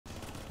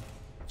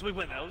So we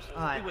win those.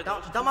 Alright,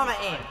 don't mind my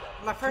aim.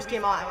 My first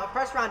game on. My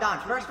first round on.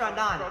 First round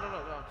on. No.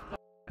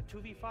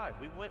 2v5.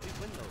 We win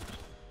those.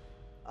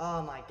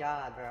 Oh my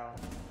god, bro.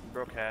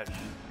 Bro, catch.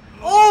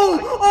 Oh!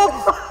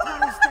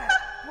 What is that?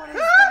 What is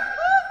that?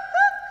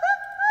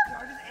 Yo,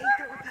 I just ate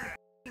that with my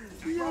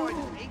bro, I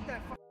just ate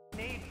that fucking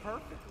nade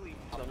perfectly.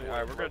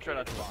 Alright, we're gonna try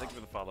not to. Thank you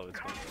for the follow. It's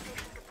fine.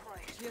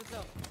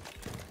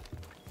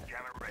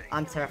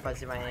 I'm terrified to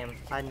see my aim.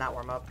 I did not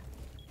warm up.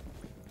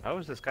 How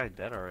is this guy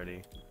dead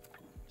already?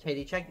 Hey, do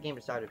you check the game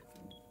restarted?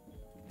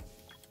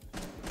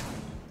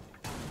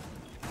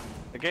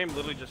 The game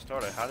literally just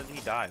started. How did he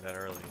die that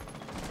early?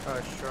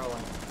 Oh,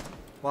 strolling.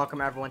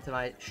 Welcome everyone to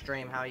my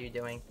stream. How are you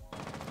doing?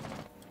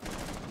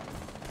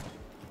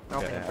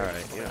 Okay,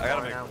 alright. Yeah, I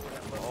gotta make.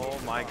 Oh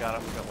my god,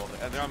 I'm gonna hold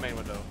it. And they're on main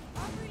window.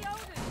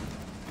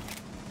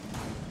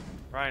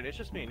 Ryan, it's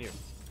just me and you.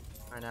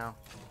 I know.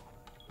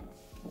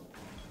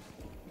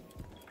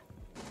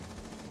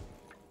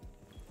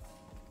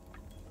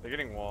 They're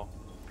getting wall.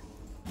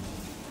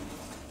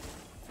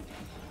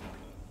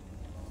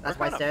 That's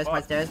white stairs,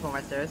 white stairs, one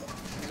white stairs.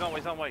 He's on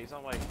white, he's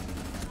on white.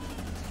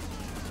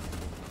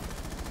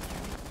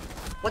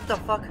 What the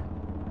fuck?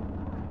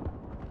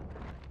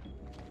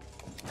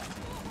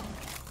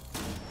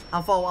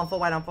 I'm full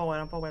white. I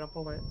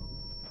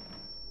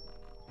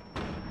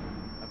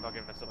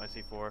fucking messed up my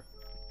C4.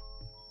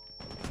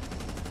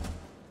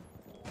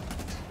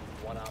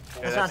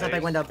 That's not a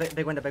big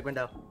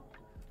window.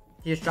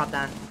 He just dropped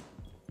down.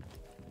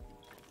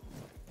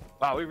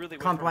 Wow, we really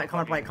come up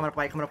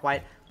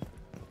white.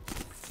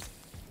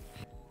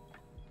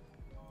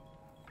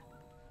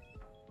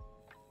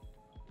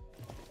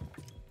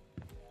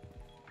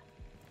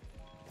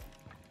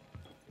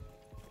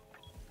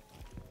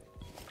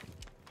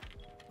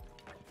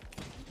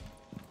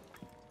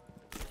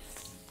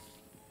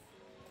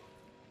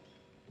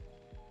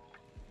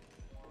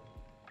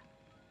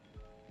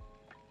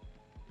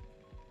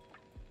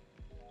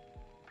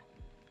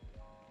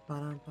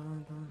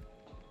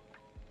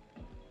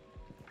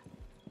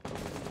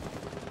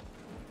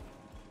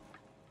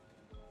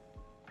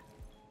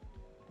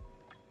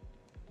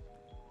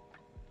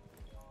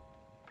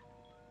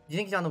 Do you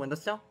think he's on the window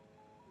still?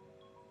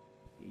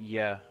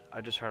 Yeah,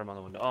 I just heard him on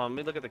the window. Oh, let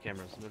me look at the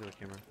cameras. I'm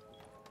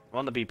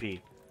on the BP.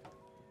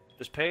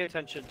 Just pay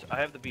attention. I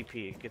have the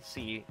BP. Get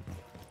C.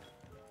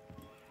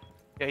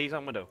 Yeah, he's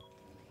on window.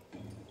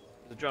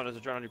 There's a drone on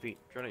your feet.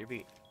 Drone at your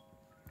feet.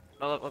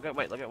 No, look at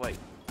white.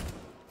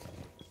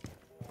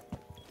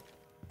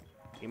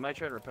 He might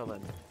try to repel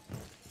in.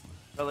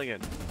 Repelling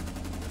in.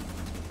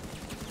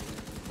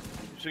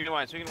 Swinging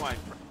wide.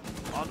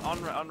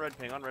 On red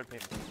ping.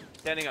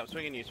 Standing up,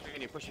 swinging you,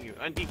 pushing you.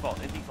 In default.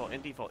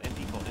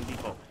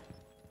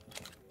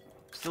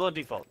 Still in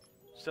default.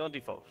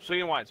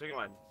 Swinging wide.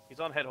 He's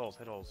on head holes.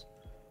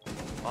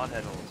 On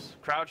head holes.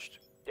 Crouched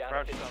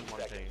on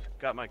one thing.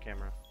 Got my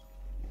camera.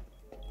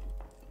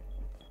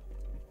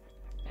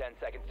 10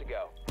 seconds to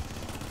go.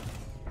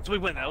 So we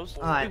win those.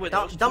 Alright,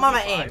 don't mind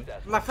my aim.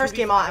 My first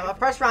game on. My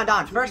first round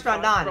on.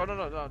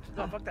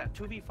 No, fuck that.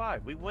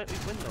 2v5. We win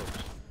those.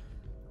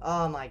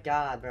 Oh my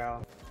god,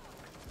 bro.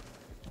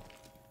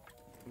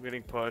 I'm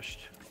getting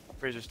pushed.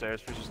 Freezer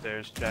stairs,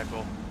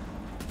 Jackal.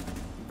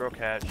 Bro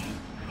catch.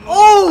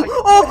 Oh!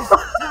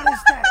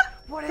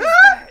 What is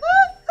that?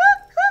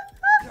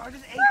 Yo, I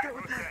just ate that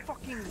with my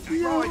fucking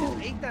bro, I just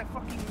ate that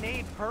fucking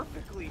nade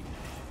perfectly.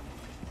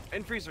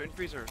 In freezer.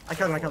 I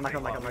killed him.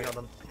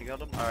 You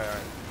killed him? Alright.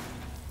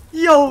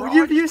 Yo, Bro,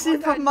 you see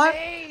from my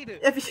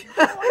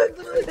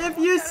if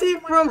you see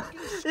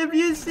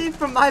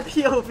from my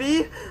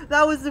POV,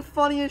 that was the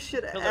funniest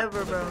shit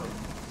ever, bro.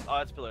 Oh,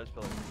 it's pillar.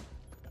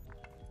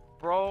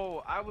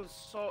 Bro, I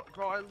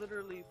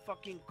literally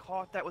fucking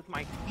caught that with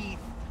my teeth.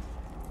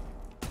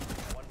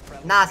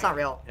 Nah, it's not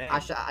real. I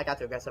got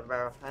too aggressive,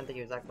 bro. I didn't think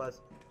he was that close.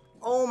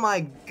 Oh my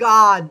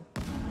god,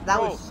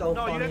 that was so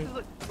funny. You have to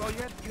look, bro. You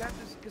have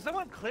to, cause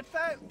someone clipped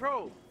that,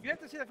 bro. You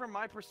have to see that from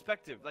my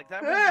perspective. Like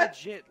that was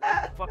legit,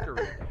 like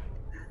fuckery.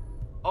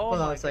 Oh Hold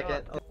my on a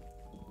second. God.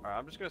 Alright,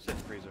 I'm just gonna sit in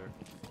freezer.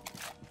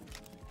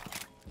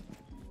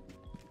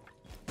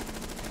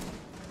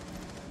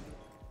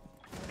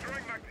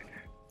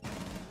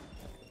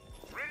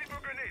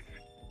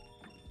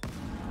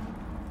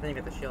 Then you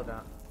get the shield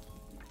out.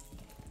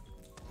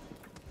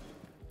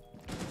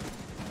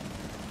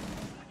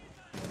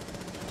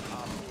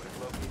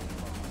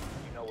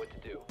 You know what to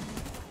do.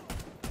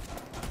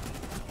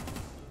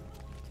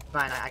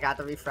 Fine, I got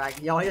the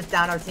refrag. Yo, he just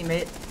downed our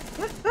teammate.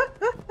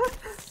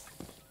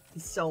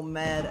 He's so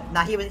mad.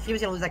 Nah, he was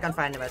gonna lose that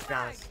gunfight anyway, to be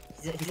honest.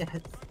 He's gonna...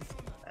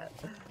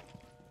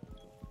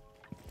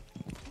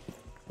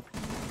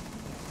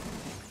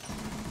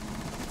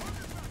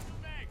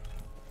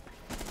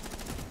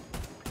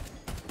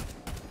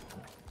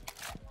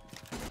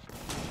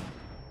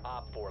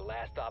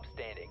 Last stop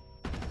standing.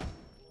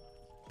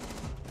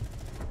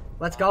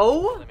 Let's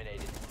go!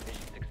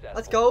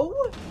 Let's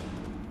go!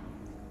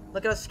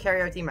 Look at us carry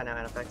our team right now,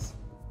 Anifex.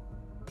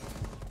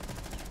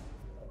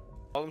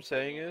 All I'm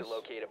saying is,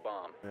 Locate a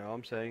bomb. yeah, all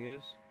I'm saying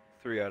is,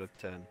 3 out of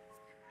 10.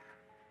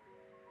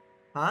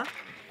 Huh?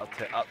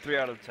 I'll 3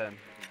 out of 10.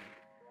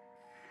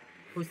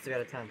 Who's 3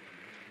 out of 10?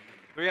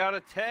 3 out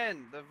of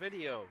 10. The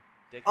video.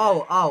 Dickhead.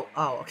 Oh.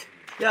 Okay.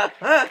 Yeah.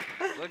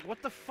 Like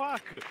what the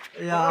fuck?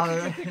 Yeah. What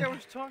did you think I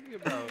was talking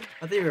about?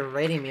 I thought you were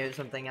rating me or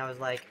something. I was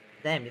like,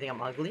 damn, you think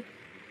I'm ugly?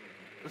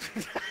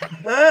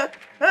 Damn.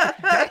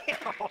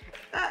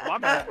 My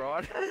bad,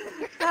 bro.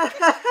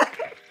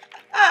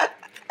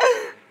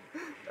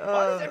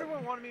 Why does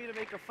everyone want me to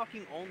make a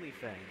fucking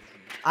OnlyFans?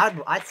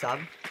 I'd sub.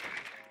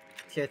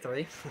 Tier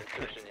 3.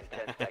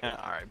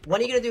 Alright.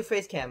 When are you gonna do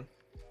face cam?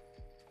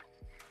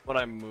 When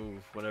I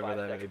move, whatever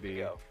that may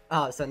be.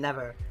 Oh, so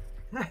never.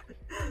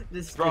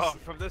 Bro,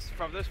 from this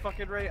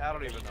fucking rate, I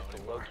don't even know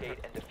anymore. Locate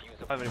and defuse I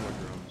don't have any more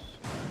drones.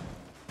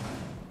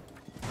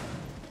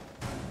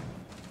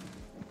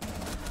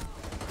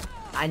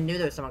 I knew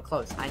there was someone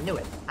close. I knew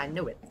it.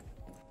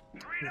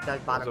 He's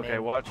dug bottom It's okay,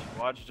 main.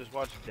 just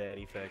watch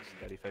Anifex.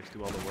 Anifex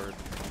do all the work.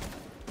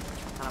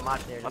 I'm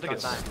watching here. I'm about to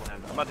get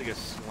slammed. I'm about to get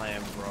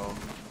slammed, bro.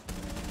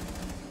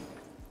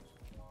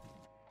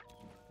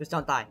 Just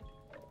don't die.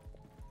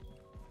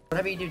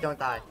 Whatever you do, don't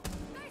die.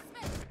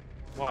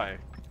 Why?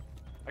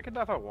 I can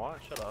die if I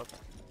want. Shut up.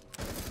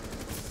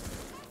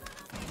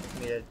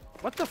 Muted.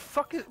 What the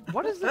fuck is?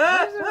 What is this?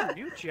 What is this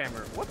mute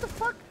jammer? What the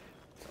fuck?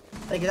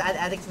 Like,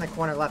 I think it's in the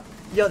corner left.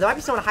 Yo, there might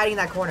be someone hiding in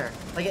that corner.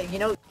 Like, you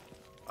know.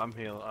 I'm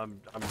healed.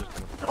 I'm just.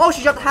 Oh,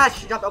 she jumped the hatch.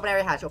 She jumped the open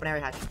area hatch. Open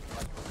area hatch.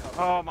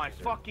 Oh my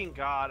fucking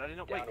god! I didn't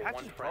know. Wait,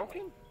 hatch is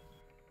broken?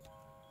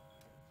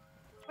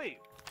 Wait,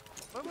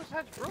 when was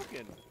hatch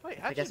broken? Wait,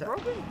 hatch is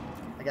broken?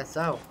 I guess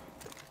so.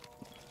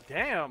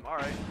 Damn. All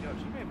right. Yo,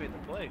 she may have made the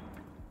play.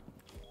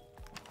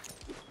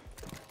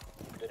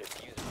 the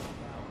diffuser.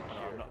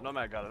 No,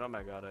 Nomad got it.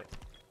 Nomad got it.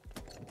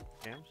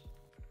 Cams.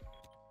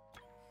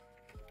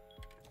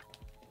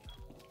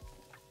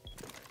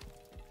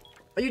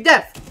 Are you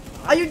deaf?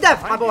 Are you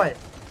deaf, my boy?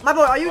 My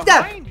boy, are you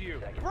deaf? Behind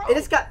you, bro. It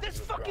is got. This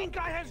fucking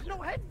guy has no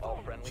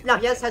headphones. No,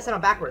 he has his headset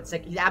on backwards.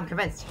 Like, yeah, I'm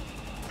convinced.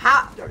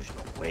 How? There's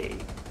no way.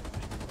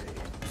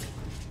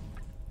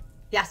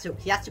 He has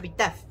to be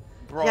deaf.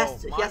 Bro, he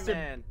has to.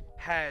 Man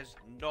has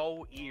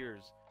no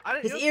ears.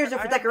 His ears are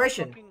for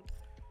decoration.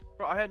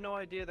 Bro, I had no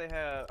idea they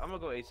have. I'm gonna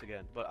go ace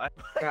again, but I.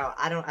 Bro,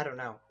 I don't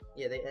know.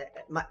 Yeah,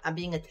 I'm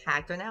being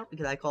attacked right now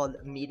because I called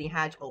meeting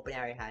hatch open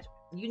area hatch.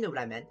 You knew what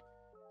I meant.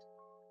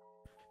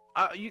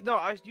 You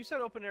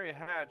said open area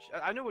hatch.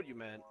 I knew what you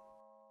meant.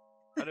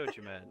 I knew what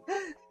you meant.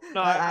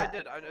 No, I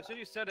did. As soon as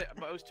you said it,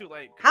 but it was too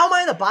late. How am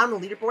I on the bottom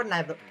of the leaderboard and I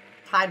have the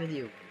tied with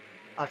you?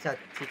 Oh, it's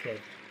TK.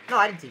 No,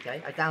 I didn't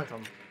TK. I downed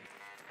him.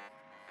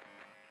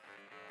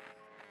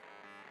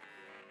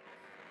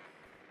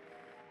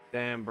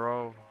 Damn,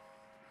 bro.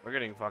 We're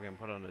getting fucking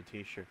put on a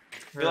t-shirt.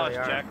 We Really lost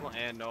are. Jackal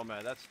and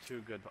Nomad. That's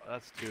two good.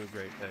 That's two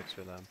great picks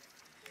for them.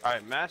 All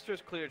right,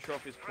 Masters clear.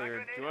 Trophies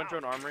cleared. Do you want to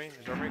join Armory?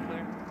 Is Armory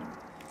clear?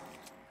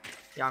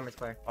 The armor's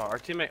clear. Oh, our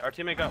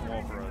teammate got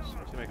wall for us.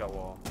 Our teammate got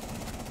wall.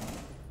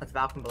 That's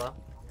Valkyrie below.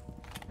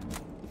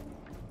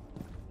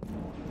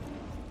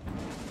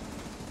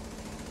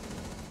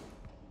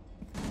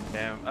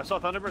 Damn, I saw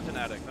Thunderbird's in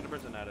attic.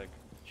 Thunderbird's in attic.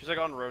 She's like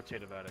on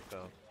rotative attic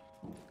though.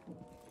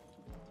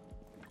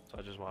 So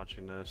I'm just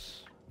watching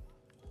this.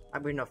 I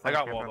got I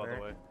got wall by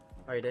the way.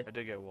 Oh, you did? I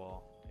did get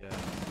wall. Yeah.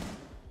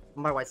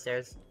 I'm by white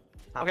stairs.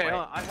 Top Okay,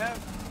 right. I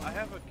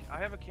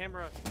have a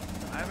camera.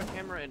 I have a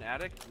camera in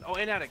attic. Oh,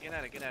 in attic.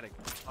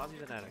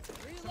 Ozzy's in attic.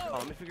 Oh,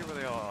 let me figure where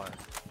they all are.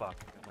 Fuck,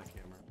 I got my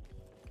camera.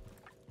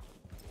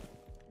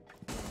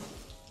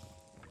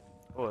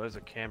 Oh, there's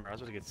a camera. I was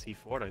supposed to get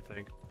C4'd, I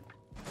think.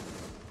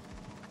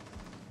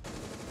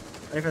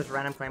 What if it's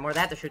random claymore? They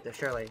have to shoot this,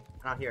 surely.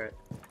 I don't hear it.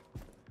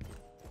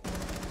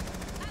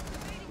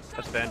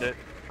 That's Bandit.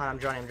 Hold on, I'm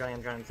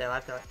joining. Stay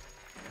alive, stay alive.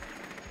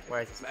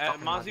 Where is this?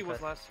 Mozzie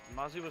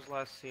was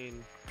last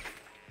seen.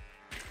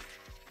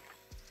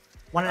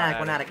 One in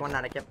attic,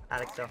 yep,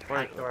 attic still. Wait,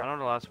 Attic door. I don't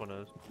know what the last one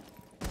is.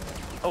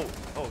 Oh,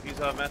 he's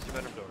master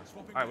bedroom door.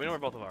 Alright, we know where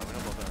both of them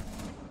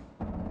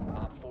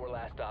are. 4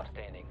 last stop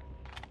standing.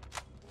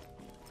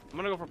 I'm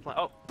gonna go for plan.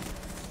 Oh,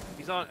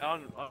 he's on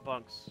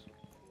bunks.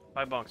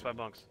 5 bunks.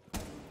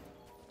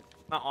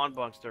 Not on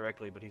bunks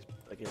directly, but he's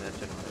like in that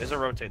general. There's a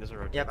rotate.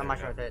 Yep, I'm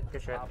not rotate.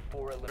 Good shit. Op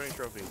 4 Winning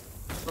trophy.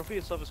 Trophy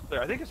itself is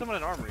clear. I think it's someone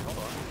in armory. Hold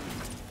on.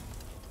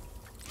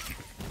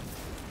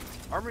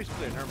 Armory's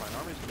clear. Never mind.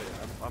 Armory's clear.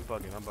 I'm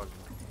bugging.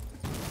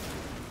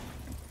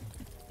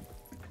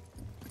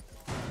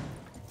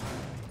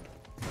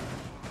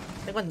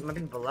 I think one might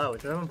be below.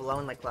 Is there one below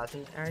in like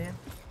classroom area?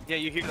 Yeah,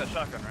 you hear that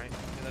shotgun, right?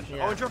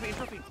 Yeah. Oh, trophy.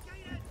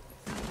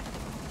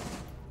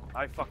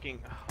 I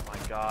fucking. Oh my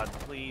god.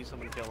 Please,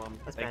 someone kill him.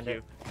 That's Thank Bandit.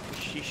 you.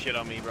 He shit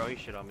on me, bro. He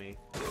shit on me.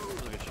 That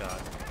was a good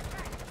shot.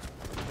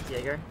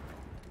 Jaeger.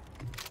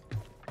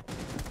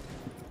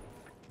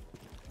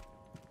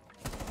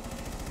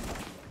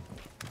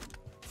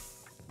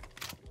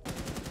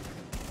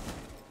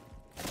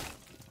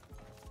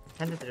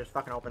 I'm tempted to just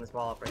fucking open this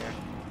wall up right here.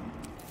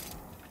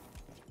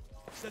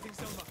 Setting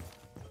Selma.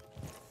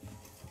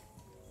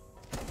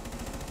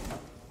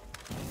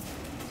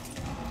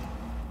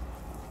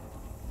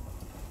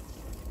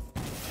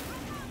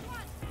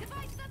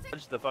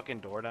 The fucking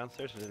door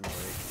downstairs didn't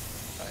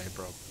break. It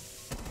broke.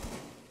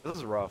 This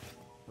is rough.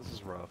 This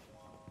is rough.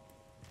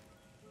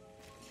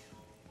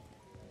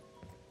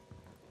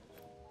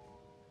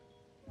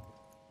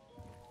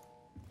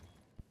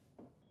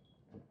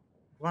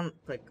 One,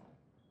 like,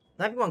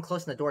 there might be one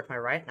close in the door to my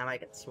right, and I might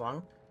get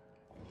swung.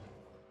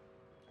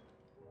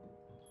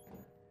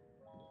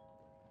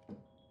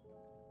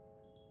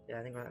 Yeah,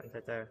 I think one's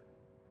right there.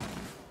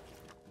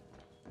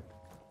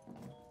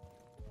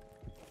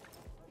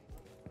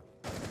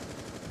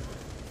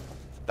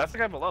 That's the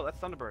guy below. That's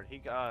Thunderbird. He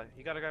got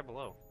a guy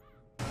below.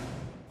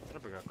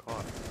 Thunderbird got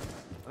caught.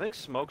 I think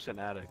Smoke's an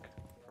attic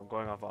from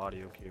going off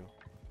audio cue.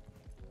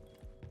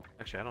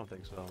 Actually, I don't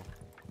think so.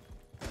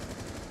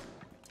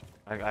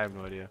 I have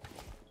no idea.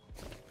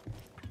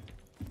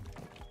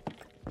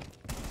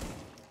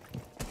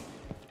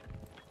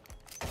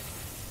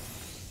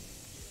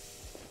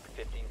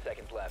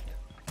 Seconds left.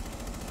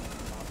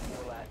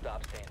 4 last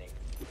stop standing.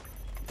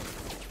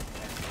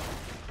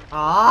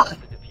 Ah! The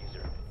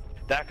diffuser.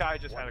 That guy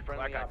just One had a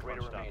friendly that guy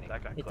operator crunched up. remaining.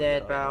 That guy He crunched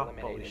did, up. bro.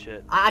 Holy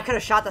shit. I could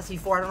have shot that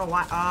C4. I don't know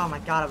why. Oh my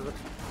god.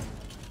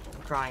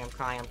 I'm crying. I'm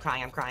crying. I'm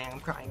crying. I'm crying. I'm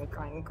crying. I'm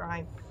crying. I'm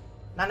crying.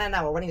 No, no,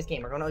 no. We're winning this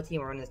game. We're going to OT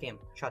and we're winning this game.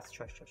 Trust.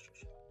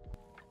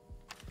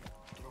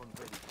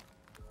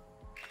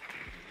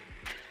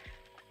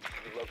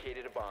 We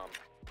located a bomb.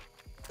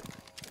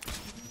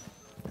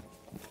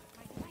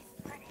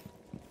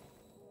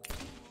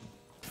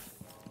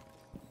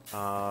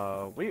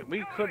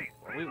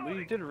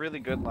 We did really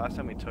good last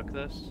time we took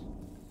this.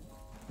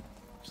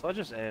 Sledge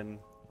is in.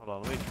 Hold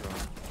on, let me draw.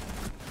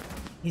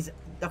 He's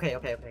okay.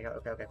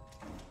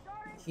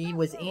 He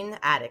was in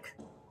attic.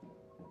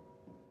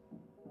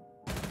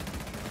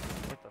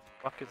 What the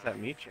fuck is that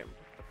Meacham?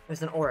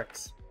 There's an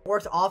Oryx.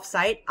 Oryx off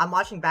site. I'm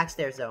watching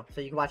backstairs though, so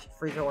you can watch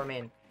freezer or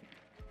main.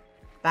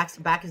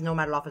 Back is no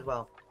matter off as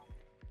well.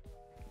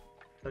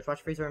 So just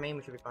watch freezer or main,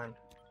 we should be fine.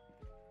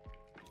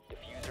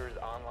 Diffuser is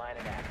online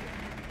and active.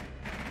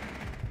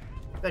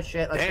 Good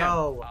shit. Let's Damn.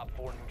 go. Top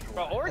 4 neutralized.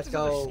 Bro, Oryx is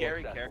Let's a go.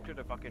 scary character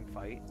to fucking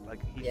fight. Like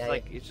he's Yeah,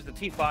 like it's just a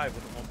T5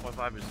 with a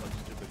 1.5 is like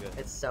stupid good.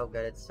 It's so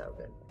good. It's so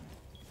good.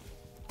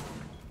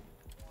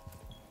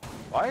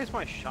 Why is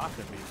my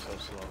shotgun being so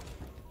slow?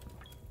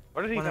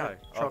 Where did he die?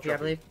 Trophy, I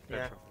believe. Good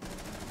Yeah. trophy.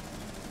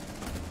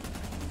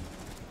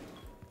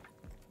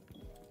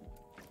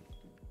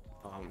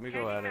 Let me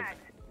go at it.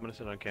 I'm gonna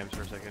sit on cams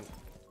for a second.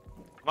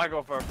 I might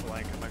go for a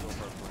flank.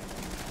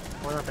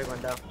 One on big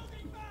window.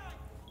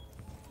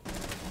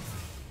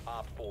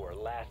 Op 4,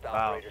 last Wow,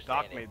 operator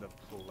Doc standing. made the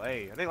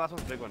play. I think last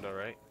one's big window,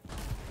 right?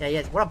 Yeah, he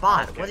is. What a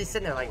bot. Okay. What's he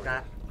sitting there like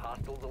that?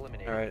 Hostiles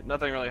eliminated. Alright,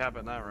 nothing really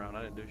happened that round.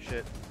 I didn't do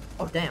shit.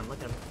 Oh damn! Look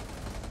at him.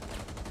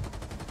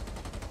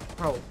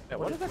 Bro, Yeah, what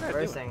what is is that guy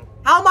reversing?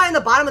 How am I in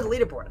the bottom of the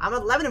leaderboard? I'm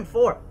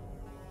 11-4.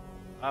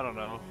 I don't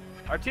know.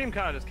 Our team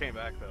kind of just came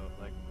back though.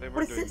 Like they were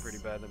What is doing this? pretty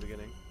bad in the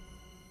beginning.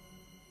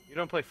 You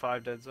don't play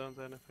 5 dead zones,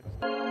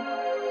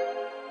 Anifex?